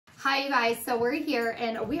Hi you guys, so we're here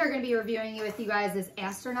and we are going to be reviewing with you guys this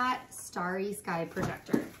Astronaut Starry Sky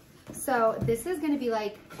Projector. So this is going to be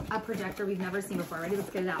like a projector we've never seen before. Ready?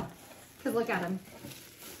 Let's get it out. Because look at him.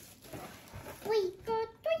 Twinkle,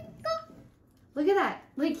 twinkle. Look at that.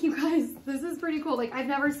 Like you guys, this is pretty cool. Like I've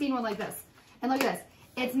never seen one like this. And look at this.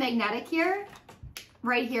 It's magnetic here.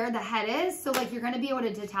 Right here, the head is. So like you're going to be able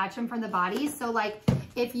to detach them from the body. So like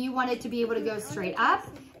if you want it to be able to go straight up,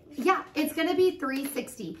 yeah, it's going to be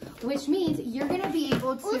 360, which means you're going to be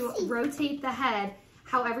able to rotate the head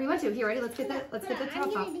however you want to. Here, ready? Let's get the top off.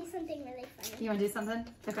 I'm going to do something really funny. You want to do something?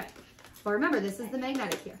 Okay. Well, remember, this is the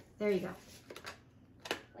magnetic here. There you go.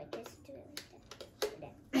 Like this, do it like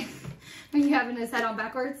that. Are you having his head on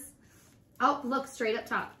backwards? Oh, look, straight up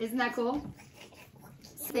top. Isn't that cool?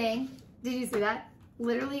 Sting. Did you see that?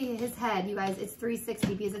 Literally his head, you guys, it's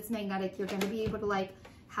 360 because it's magnetic. You're going to be able to like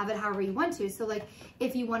have it however you want to. So like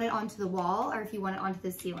if you want it onto the wall or if you want it onto the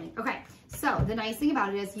ceiling. Okay, so the nice thing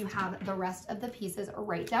about it is you have the rest of the pieces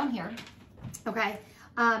right down here. Okay,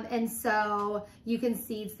 and so you can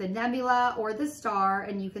see it's the nebula or the star,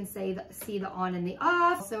 and you can see the on and the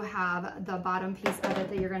off. Also have the bottom piece of it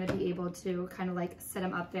that you're going to be able to kind of like set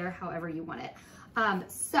them up there however you want it.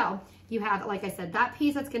 So you have, like I said, that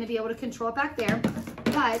piece that's going to be able to control it back there,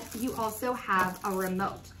 but you also have a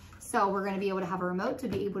remote. So we're going to be able to have a remote to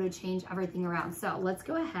be able to change everything around. So let's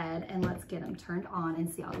go ahead and let's get them turned on and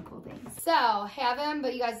see all the cool things. So have them,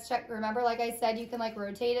 but you guys check, remember, like I said, you can like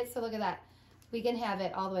rotate it. So look at that. We can have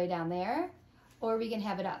it all the way down there, or we can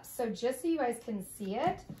have it up. So just so you guys can see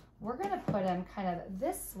it, we're going to put them kind of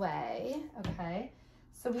this way. Okay.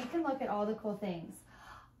 So we can look at all the cool things.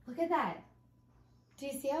 Look at that. Do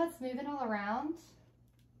you see how it's moving all around?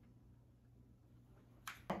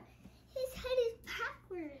 His head is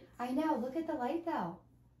backwards. I know. Look at the light though.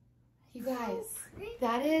 You guys, So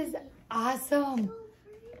that is awesome. So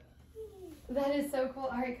pretty. That is so cool.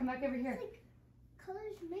 All right, come back over here. It's like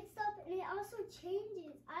colors mixed up, and it also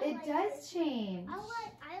changes. It does change.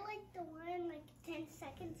 I like the one like 10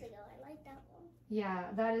 seconds ago. I like that one. Yeah,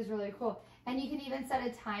 that is really cool. And you can even set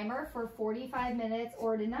a timer for 45 minutes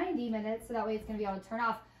or to 90 minutes, so that way it's going to be able to turn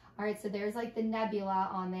off. All right, so there's like the nebula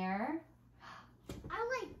on there.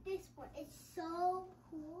 I like this one. It's so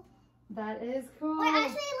cool. That is cool. Wait,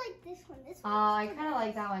 actually, I like this one. This one. Oh, I kind of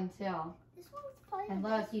like that one too. This one's probably. And the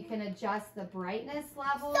look, best you one. can adjust the brightness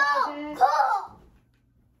level So of it. cool.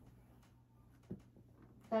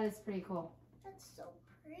 That is pretty cool. That's so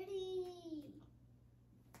pretty.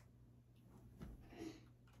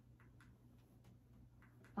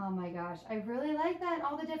 Oh my gosh, I really like that.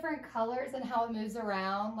 All the different colors and how it moves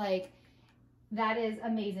around. Like, that is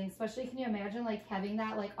amazing. Especially, can you imagine like having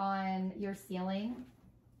that like on your ceiling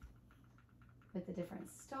with the different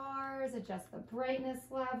stars, adjust the brightness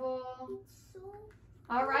level. It's so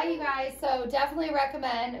All right, you guys. So definitely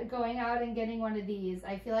recommend going out and getting one of these.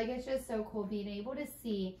 I feel like it's just so cool being able to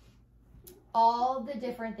see all the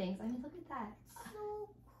different things. I mean, look at that. so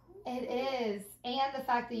cool. It is. And the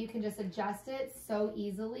fact that you can just adjust it so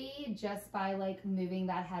easily just by like moving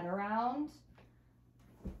that head around.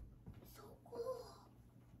 So cool.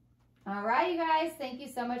 All right, you guys. Thank you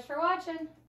so much for watching.